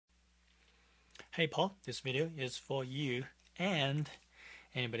Hey Paul, this video is for you and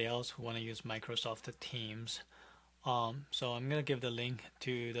anybody else who want to use Microsoft Teams. So I'm gonna give the link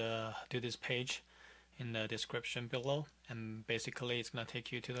to this page in the description below, and basically it's gonna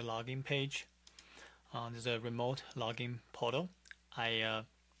take you to the login page. There's a remote login portal. I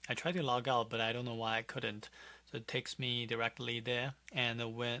tried to log out, but I don't know why I couldn't. So it takes me directly there.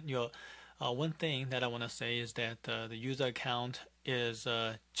 And when your one thing that I want to say is that the user account is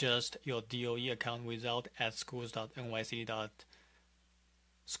just your DOE account without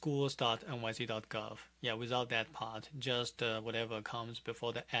schools.nyc.gov. Yeah, without that part, just whatever comes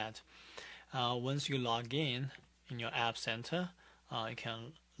before the @ once you log in your App Center, you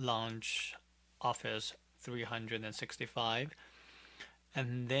can launch Office 365,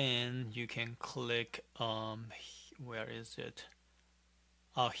 and then you can click where is it?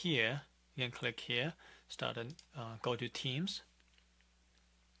 Here. You can click here, start and go to Teams.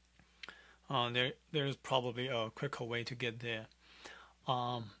 There's probably a quicker way to get there.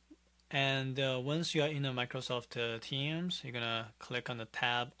 And once you are in the Microsoft Teams, you're gonna click on the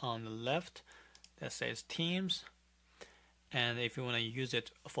tab on the left that says Teams. And if you want to use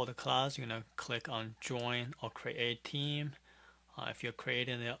it for the class, you're gonna click on Join or Create Team. If you're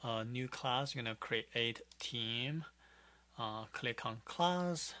creating a new class, you're gonna create team. Click on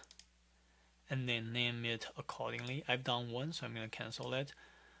Class, and then name it accordingly. I've done one, so I'm going to cancel it.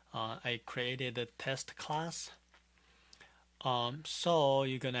 I created a test class. So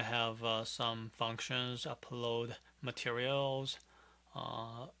you're going to have some functions, upload materials,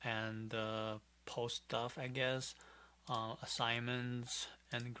 and post stuff, I guess, assignments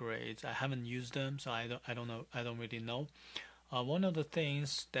and grades. I haven't used them, so I don't know. I don't really know. One of the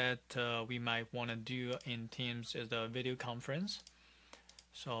things that we might want to do in Teams is the video conference.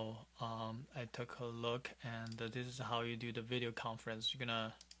 So I took a look, and this is how you do the video conference. You're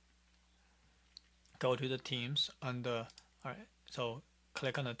gonna go to the Teams under, alright, so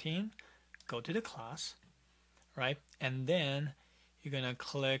click on the team, go to the class, right, and then you're gonna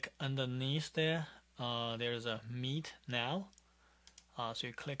click underneath there. There's a Meet Now, so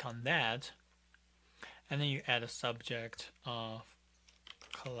you click on that, and then you add a subject of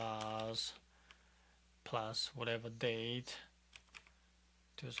class plus whatever date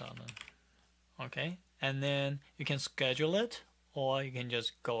 2000. Okay, and then you can schedule it, or you can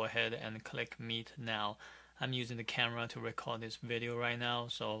just go ahead and click Meet Now. I'm using the camera to record this video right now,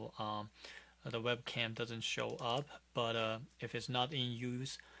 so the webcam doesn't show up, but if it's not in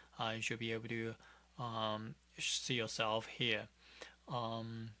use, you should be able to see yourself here.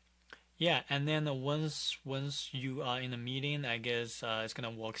 Yeah, and then once you are in a meeting, I guess it's gonna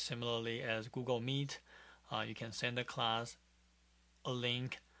work similarly as Google Meet. You can send the class a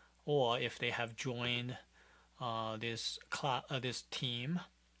link, or if they have joined this team,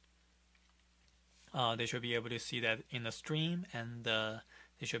 they should be able to see that in the stream, and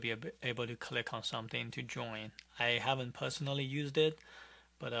they should be able to click on something to join. I haven't personally used it,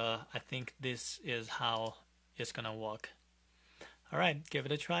 but I think this is how it's gonna work. Alright, give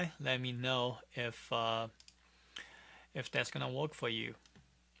it a try. Let me know if that's gonna work for you.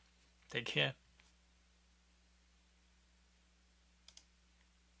 Take care.